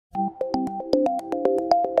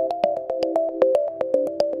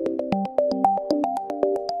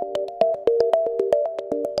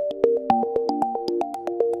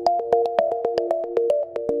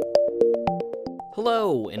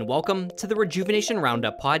and welcome to the Rejuvenation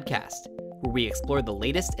Roundup Podcast, where we explore the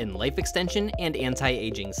latest in life extension and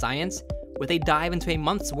anti-aging science with a dive into a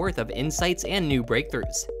month's worth of insights and new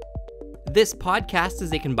breakthroughs. This podcast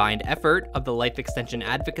is a combined effort of the Life Extension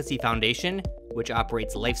Advocacy Foundation, which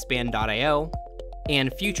operates lifespan.io,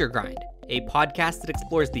 and Future Grind, a podcast that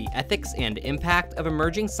explores the ethics and impact of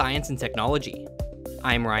emerging science and technology.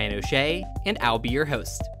 I'm Ryan O'Shea, and I'll be your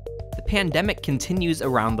host. The pandemic continues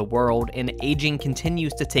around the world and aging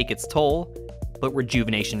continues to take its toll, but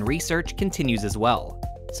rejuvenation research continues as well.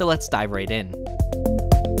 So let's dive right in.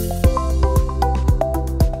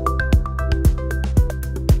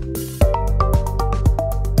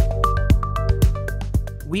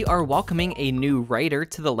 We are welcoming a new writer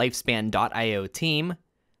to the lifespan.io team.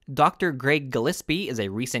 Dr. Greg Gillespie is a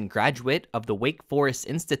recent graduate of the Wake Forest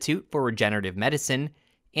Institute for Regenerative Medicine,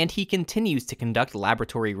 and he continues to conduct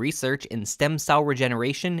laboratory research in stem cell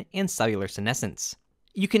regeneration and cellular senescence.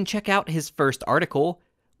 You can check out his first article,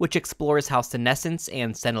 which explores how senescence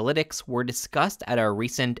and senolytics were discussed at our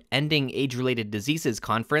recent Ending Age-Related Diseases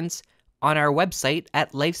conference, on our website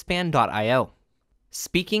at lifespan.io.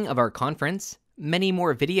 Speaking of our conference, many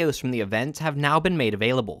more videos from the event have now been made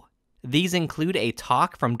available. These include a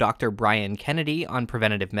talk from Dr. Brian Kennedy on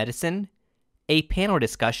preventative medicine, a panel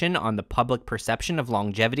discussion on the public perception of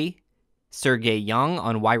longevity, Sergey Young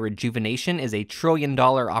on why rejuvenation is a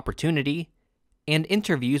trillion-dollar opportunity, and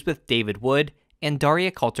interviews with David Wood and Daria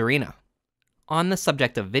Caltarina. On the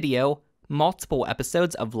subject of video, multiple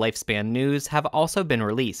episodes of Lifespan News have also been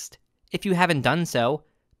released. If you haven't done so,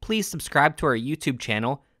 please subscribe to our YouTube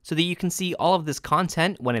channel so that you can see all of this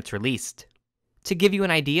content when it's released. To give you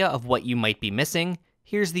an idea of what you might be missing,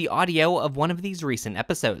 here's the audio of one of these recent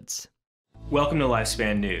episodes. Welcome to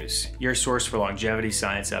Lifespan News, your source for longevity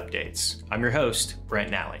science updates. I'm your host, Brent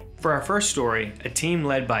Nally. For our first story, a team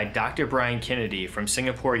led by Dr. Brian Kennedy from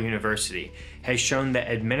Singapore University has shown that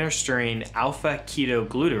administering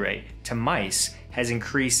alpha-ketoglutarate to mice has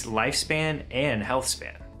increased lifespan and health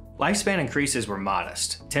span. Lifespan increases were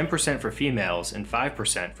modest, 10% for females and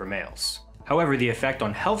 5% for males. However, the effect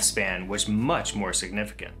on health span was much more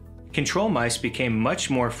significant. Control mice became much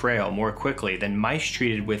more frail more quickly than mice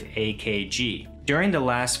treated with AKG. During the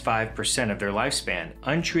last 5% of their lifespan,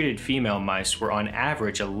 untreated female mice were on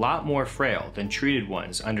average a lot more frail than treated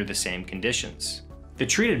ones under the same conditions. The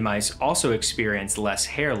treated mice also experienced less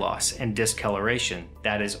hair loss and discoloration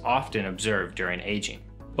that is often observed during aging.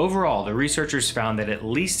 Overall, the researchers found that at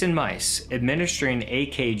least in mice, administering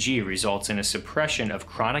AKG results in a suppression of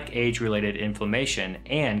chronic age-related inflammation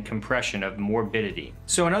and compression of morbidity.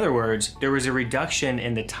 So in other words, there was a reduction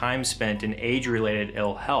in the time spent in age-related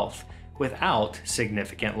ill health without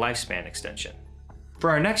significant lifespan extension. For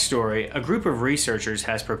our next story, a group of researchers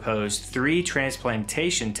has proposed 3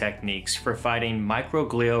 transplantation techniques for fighting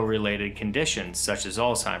microglial-related conditions such as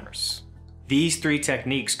Alzheimer's. These 3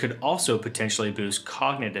 techniques could also potentially boost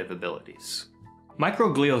cognitive abilities.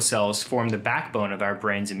 Microglial cells form the backbone of our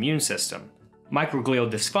brain's immune system.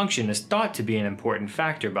 Microglial dysfunction is thought to be an important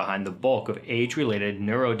factor behind the bulk of age-related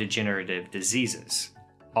neurodegenerative diseases.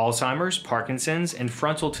 Alzheimer's, Parkinson's, and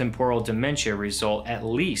frontotemporal dementia result at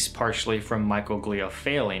least partially from microglia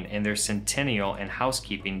failing in their centennial and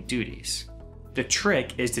housekeeping duties. The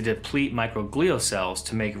trick is to deplete microglial cells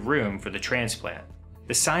to make room for the transplant.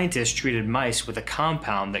 The scientists treated mice with a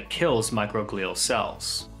compound that kills microglial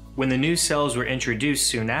cells. When the new cells were introduced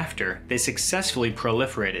soon after, they successfully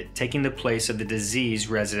proliferated, taking the place of the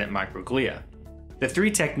disease-resident microglia. The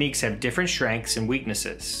 3 techniques have different strengths and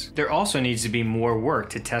weaknesses. There also needs to be more work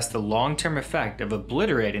to test the long-term effect of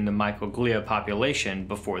obliterating the microglia population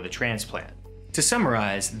before the transplant. To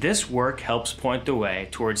summarize, this work helps point the way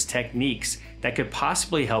towards techniques that could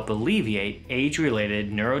possibly help alleviate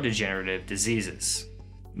age-related neurodegenerative diseases.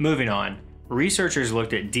 Moving on, researchers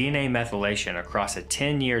looked at DNA methylation across a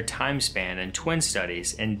 10-year time span in twin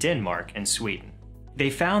studies in Denmark and Sweden. They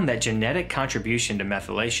found that genetic contribution to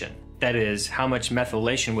methylation, that is, how much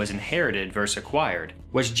methylation was inherited versus acquired,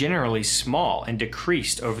 was generally small and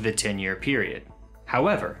decreased over the 10-year period.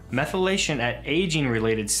 However, methylation at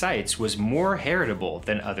aging-related sites was more heritable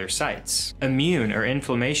than other sites. Immune or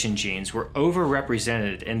inflammation genes were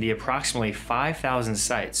overrepresented in the approximately 5,000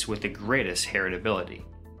 sites with the greatest heritability.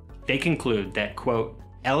 They conclude that, quote,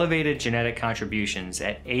 elevated genetic contributions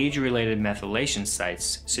at age-related methylation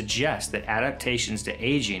sites suggest that adaptations to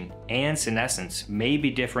aging and senescence may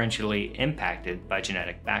be differentially impacted by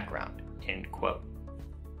genetic background, end quote.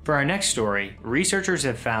 For our next story, researchers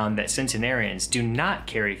have found that centenarians do not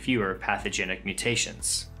carry fewer pathogenic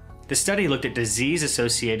mutations. The study looked at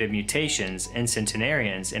disease-associated mutations in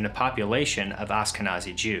centenarians in a population of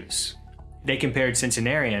Ashkenazi Jews. They compared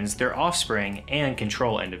centenarians, their offspring, and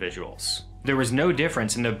control individuals. There was no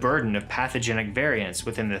difference in the burden of pathogenic variants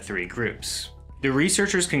within the three groups. The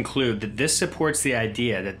researchers conclude that this supports the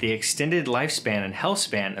idea that the extended lifespan and health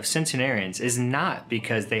span of centenarians is not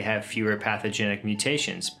because they have fewer pathogenic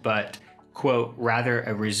mutations, but, quote, rather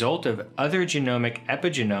a result of other genomic,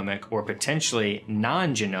 epigenomic, or potentially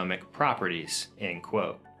non-genomic properties, end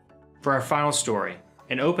quote. For our final story,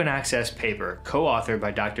 an open access paper co-authored by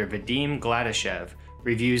Dr. Vadim Gladyshev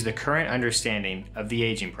reviews the current understanding of the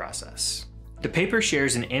aging process. The paper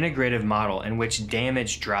shares an integrative model in which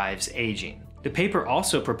damage drives aging. The paper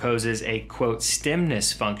also proposes a, quote,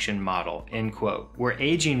 stemness function model, end quote, where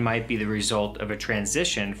aging might be the result of a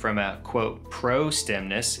transition from a, quote,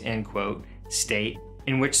 pro-stemness, end quote, state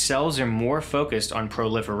in which cells are more focused on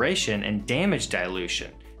proliferation and damage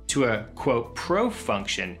dilution to a, quote,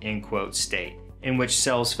 pro-function, end quote, state in which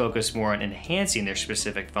cells focus more on enhancing their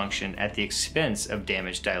specific function at the expense of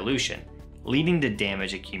damage dilution, leading to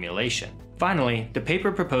damage accumulation. Finally, the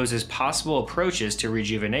paper proposes possible approaches to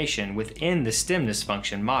rejuvenation within the stemness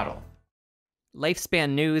function model. Lifespan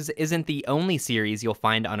News isn't the only series you'll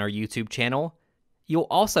find on our YouTube channel. You'll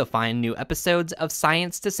also find new episodes of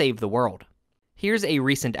Science to Save the World. Here's a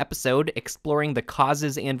recent episode exploring the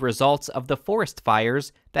causes and results of the forest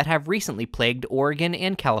fires that have recently plagued Oregon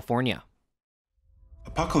and California.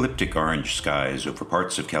 Apocalyptic orange skies over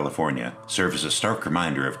parts of California serve as a stark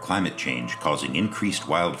reminder of climate change causing increased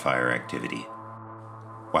wildfire activity.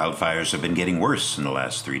 Wildfires have been getting worse in the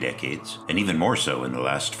last 3 decades, and even more so in the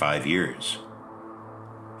last 5 years.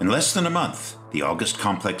 In less than a month, the August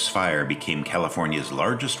complex fire became California's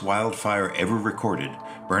largest wildfire ever recorded,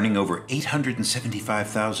 burning over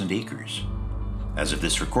 875,000 acres. As of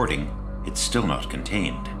this recording, it's still not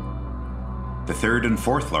contained. The third and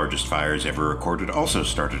fourth largest fires ever recorded also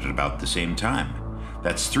started at about the same time.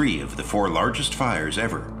 That's 3 of the 4 largest fires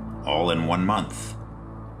ever, all in 1 month.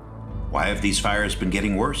 Why have these fires been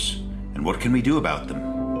getting worse, and what can we do about them?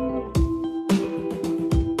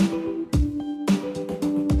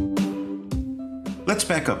 Let's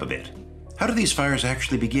back up a bit. How do these fires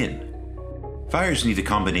actually begin? Fires need a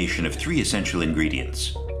combination of 3 essential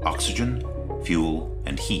ingredients: oxygen, fuel,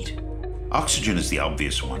 and heat. Oxygen is the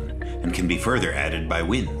obvious one, and can be further added by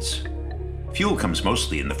winds. Fuel comes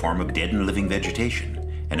mostly in the form of dead and living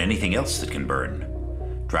vegetation, and anything else that can burn.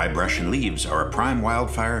 Dry brush and leaves are a prime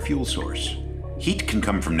wildfire fuel source. Heat can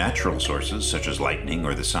come from natural sources such as lightning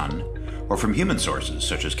or the sun, or from human sources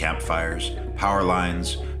such as campfires, power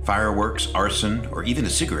lines, fireworks, arson, or even a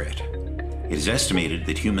cigarette. It is estimated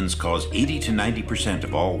that humans cause 80 to 90%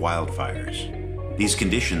 of all wildfires. These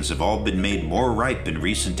conditions have all been made more ripe in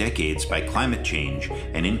recent decades by climate change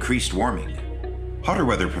and increased warming. Hotter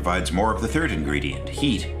weather provides more of the third ingredient,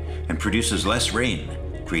 heat, and produces less rain,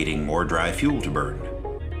 creating more dry fuel to burn.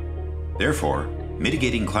 Therefore,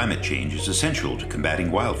 mitigating climate change is essential to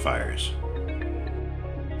combating wildfires.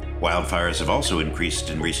 Wildfires have also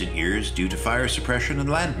increased in recent years due to fire suppression and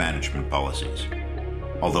land management policies.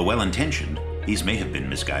 Although well-intentioned, these may have been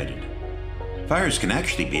misguided. Fires can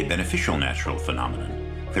actually be a beneficial natural phenomenon,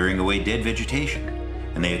 clearing away dead vegetation,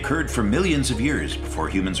 and they occurred for millions of years before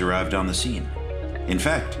humans arrived on the scene. In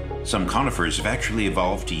fact, some conifers have actually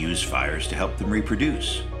evolved to use fires to help them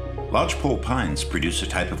reproduce. Lodgepole pines produce a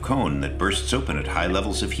type of cone that bursts open at high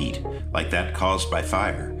levels of heat, like that caused by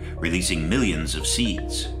fire, releasing millions of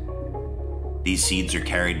seeds. These seeds are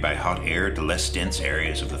carried by hot air to less dense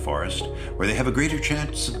areas of the forest, where they have a greater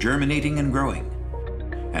chance of germinating and growing.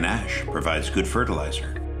 And ash provides good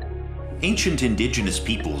fertilizer. Ancient indigenous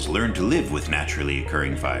peoples learned to live with naturally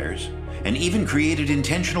occurring fires, and even created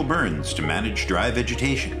intentional burns to manage dry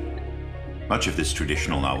vegetation. Much of this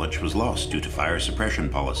traditional knowledge was lost due to fire suppression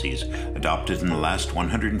policies adopted in the last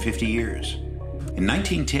 150 years. In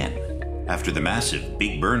 1910, after the massive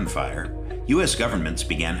Big Burn Fire, U.S. governments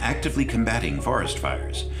began actively combating forest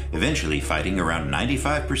fires, eventually fighting around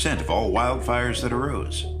 95% of all wildfires that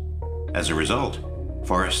arose. As a result,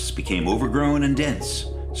 forests became overgrown and dense,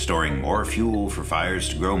 storing more fuel for fires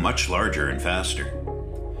to grow much larger and faster.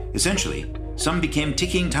 Essentially, some became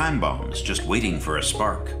ticking time bombs just waiting for a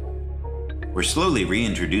spark. We're slowly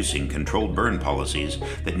reintroducing controlled burn policies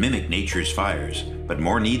that mimic nature's fires, but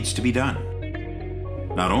more needs to be done.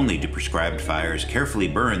 Not only do prescribed fires carefully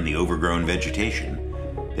burn the overgrown vegetation,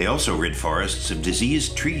 they also rid forests of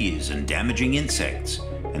diseased trees and damaging insects,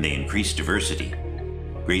 and they increase diversity.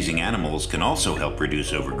 Grazing animals can also help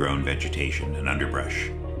reduce overgrown vegetation and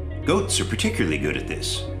underbrush. Goats are particularly good at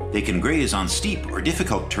this. They can graze on steep or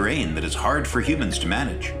difficult terrain that is hard for humans to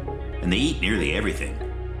manage, and they eat nearly everything.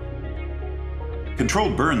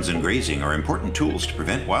 Controlled burns and grazing are important tools to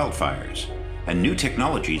prevent wildfires, and new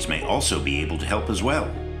technologies may also be able to help as well.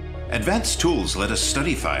 Advanced tools let us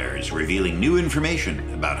study fires, revealing new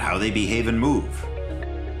information about how they behave and move.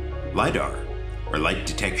 LiDAR, or light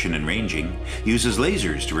detection and ranging, uses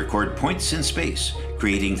lasers to record points in space,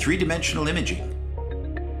 creating three-dimensional imaging.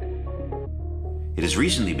 It has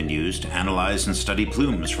recently been used to analyze and study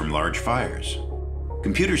plumes from large fires.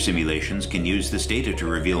 Computer simulations can use this data to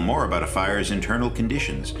reveal more about a fire's internal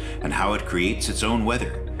conditions and how it creates its own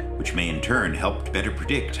weather, which may in turn help to better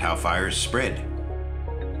predict how fires spread.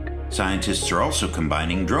 Scientists are also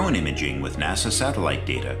combining drone imaging with NASA satellite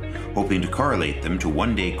data, hoping to correlate them to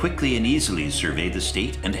one day quickly and easily survey the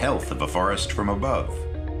state and health of a forest from above.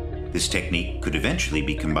 This technique could eventually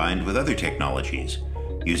be combined with other technologies,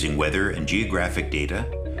 using weather and geographic data,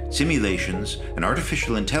 simulations, and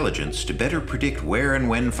artificial intelligence to better predict where and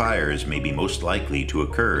when fires may be most likely to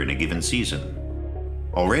occur in a given season.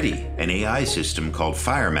 Already, an AI system called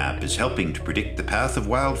FireMap is helping to predict the path of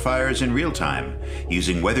wildfires in real time,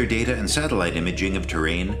 using weather data and satellite imaging of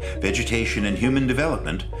terrain, vegetation, and human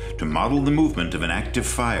development to model the movement of an active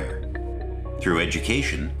fire. Through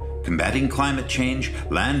education, combating climate change,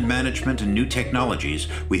 land management, and new technologies,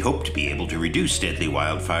 we hope to be able to reduce deadly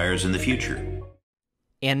wildfires in the future.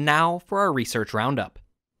 And now for our research roundup.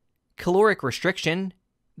 Caloric restriction,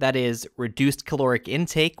 that is, reduced caloric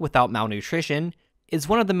intake without malnutrition, is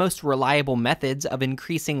one of the most reliable methods of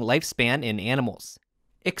increasing lifespan in animals.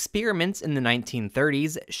 Experiments in the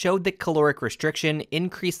 1930s showed that caloric restriction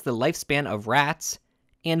increased the lifespan of rats,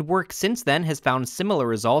 and work since then has found similar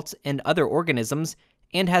results in other organisms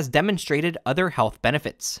and has demonstrated other health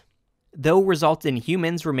benefits. Though results in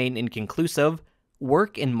humans remain inconclusive,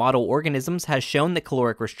 work in model organisms has shown that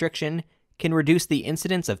caloric restriction can reduce the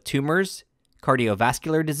incidence of tumors,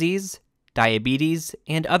 cardiovascular disease, diabetes,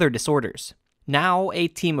 and other disorders. Now, a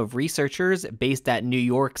team of researchers based at New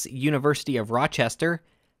York's University of Rochester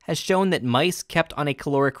has shown that mice kept on a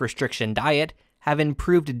caloric restriction diet have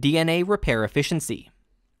improved DNA repair efficiency.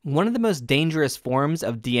 One of the most dangerous forms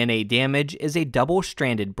of DNA damage is a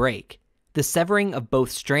double-stranded break. The severing of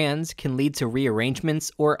both strands can lead to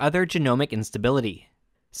rearrangements or other genomic instability.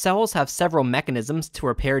 Cells have several mechanisms to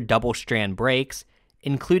repair double-strand breaks,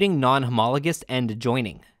 including non-homologous end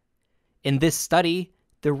joining. In this study,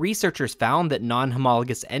 the researchers found that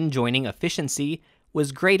non-homologous end joining efficiency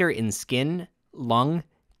was greater in skin, lung,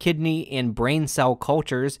 kidney, and brain cell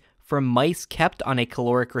cultures from mice kept on a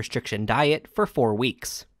caloric restriction diet for 4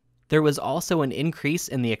 weeks. There was also an increase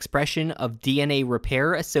in the expression of DNA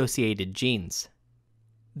repair-associated genes.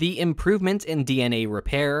 The improvement in DNA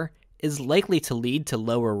repair is likely to lead to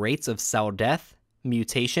lower rates of cell death,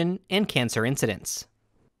 mutation, and cancer incidence.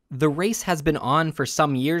 The race has been on for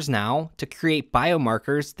some years now to create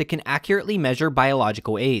biomarkers that can accurately measure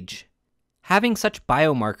biological age. Having such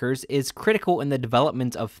biomarkers is critical in the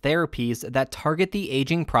development of therapies that target the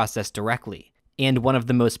aging process directly. And one of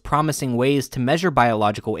the most promising ways to measure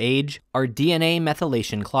biological age are DNA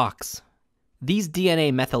methylation clocks. These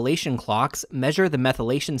DNA methylation clocks measure the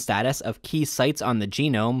methylation status of key sites on the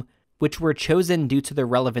genome, which were chosen due to their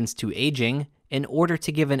relevance to aging in order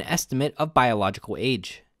to give an estimate of biological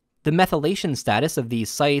age. The methylation status of these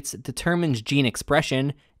sites determines gene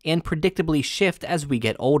expression and predictably shift as we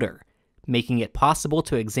get older, making it possible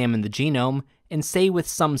to examine the genome and say with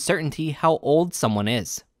some certainty how old someone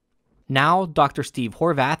is. Now, Dr. Steve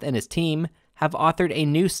Horvath and his team have authored a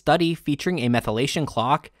new study featuring a methylation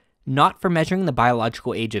clock, not for measuring the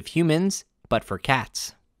biological age of humans, but for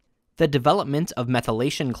cats. The development of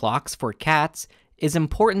methylation clocks for cats is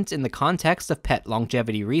important in the context of pet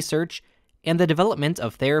longevity research and the development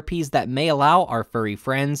of therapies that may allow our furry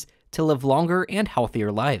friends to live longer and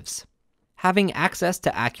healthier lives. Having access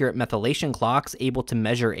to accurate methylation clocks able to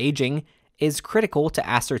measure aging is critical to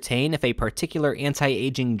ascertain if a particular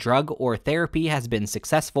anti-aging drug or therapy has been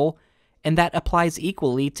successful, and that applies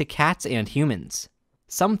equally to cats and humans.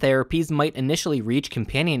 Some therapies might initially reach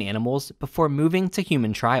companion animals before moving to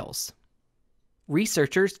human trials.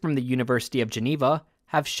 Researchers from the University of Geneva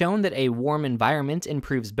have shown that a warm environment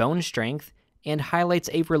improves bone strength and highlights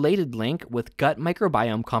a related link with gut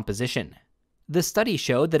microbiome composition. The study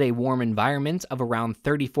showed that a warm environment of around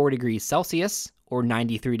 34 degrees Celsius, or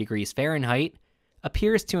 93 degrees Fahrenheit,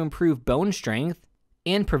 appears to improve bone strength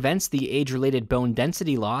and prevents the age-related bone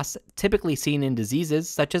density loss typically seen in diseases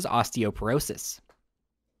such as osteoporosis.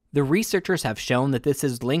 The researchers have shown that this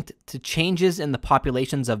is linked to changes in the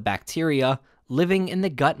populations of bacteria living in the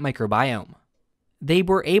gut microbiome. They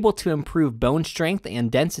were able to improve bone strength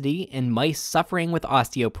and density in mice suffering with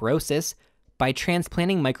osteoporosis by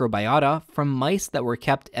transplanting microbiota from mice that were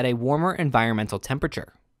kept at a warmer environmental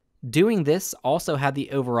temperature. Doing this also had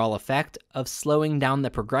the overall effect of slowing down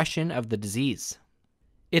the progression of the disease.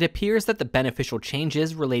 It appears that the beneficial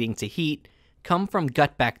changes relating to heat come from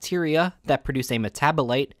gut bacteria that produce a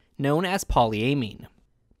metabolite known as polyamine.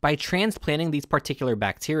 By transplanting these particular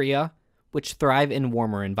bacteria, which thrive in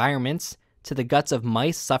warmer environments, to the guts of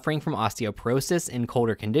mice suffering from osteoporosis in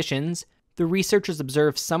colder conditions, the researchers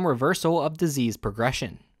observed some reversal of disease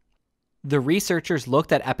progression. The researchers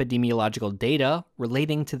looked at epidemiological data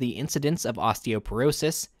relating to the incidence of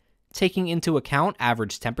osteoporosis, taking into account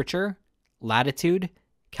average temperature, latitude,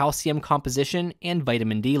 calcium composition, and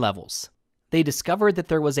vitamin D levels. They discovered that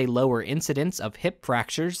there was a lower incidence of hip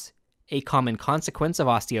fractures, a common consequence of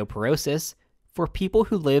osteoporosis, for people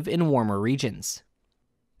who live in warmer regions.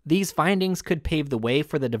 These findings could pave the way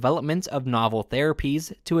for the development of novel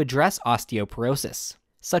therapies to address osteoporosis.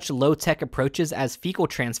 Such low-tech approaches as fecal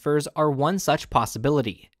transfers are one such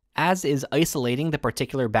possibility, as is isolating the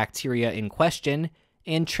particular bacteria in question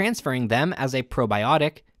and transferring them as a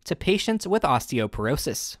probiotic to patients with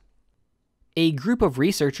osteoporosis. A group of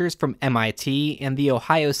researchers from MIT and The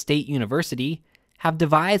Ohio State University have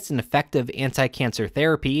devised an effective anti-cancer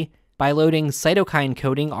therapy by loading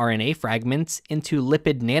cytokine-coding RNA fragments into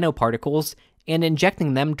lipid nanoparticles and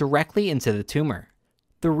injecting them directly into the tumor.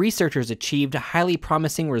 The researchers achieved highly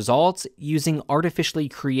promising results using artificially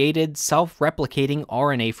created self-replicating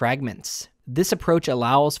RNA fragments. This approach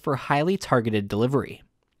allows for highly targeted delivery.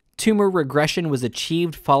 Tumor regression was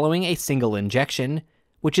achieved following a single injection,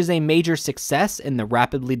 which is a major success in the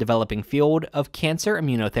rapidly developing field of cancer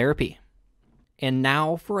immunotherapy. And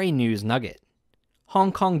now for a news nugget.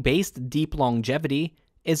 Hong Kong-based Deep Longevity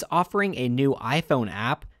is offering a new iPhone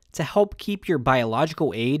app to help keep your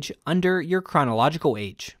biological age under your chronological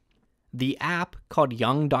age. The app, called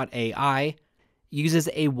Young.ai, uses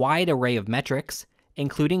a wide array of metrics,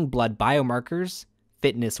 including blood biomarkers,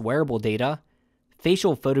 fitness wearable data,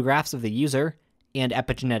 facial photographs of the user, and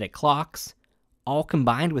epigenetic clocks, all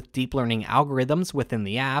combined with deep learning algorithms within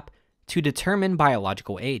the app to determine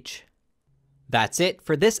biological age. That's it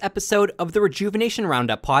for this episode of the Rejuvenation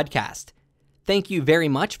Roundup Podcast. Thank you very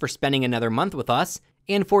much for spending another month with us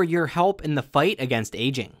and for your help in the fight against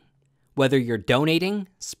aging. Whether you're donating,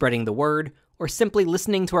 spreading the word, or simply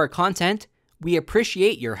listening to our content, we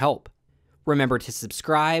appreciate your help. Remember to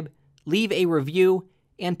subscribe, leave a review,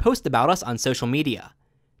 and post about us on social media.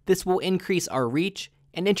 This will increase our reach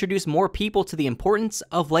and introduce more people to the importance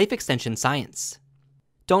of life extension science.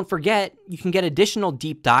 Don't forget, you can get additional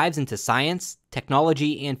deep dives into science,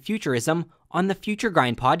 technology, and futurism on the Future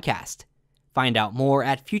Grind podcast. Find out more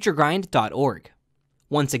at futuregrind.org.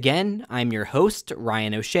 Once again, I'm your host,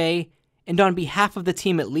 Ryan O'Shea, and on behalf of the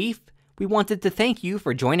team at Leaf, we wanted to thank you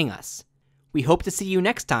for joining us. We hope to see you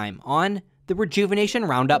next time on the Rejuvenation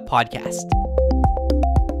Roundup Podcast.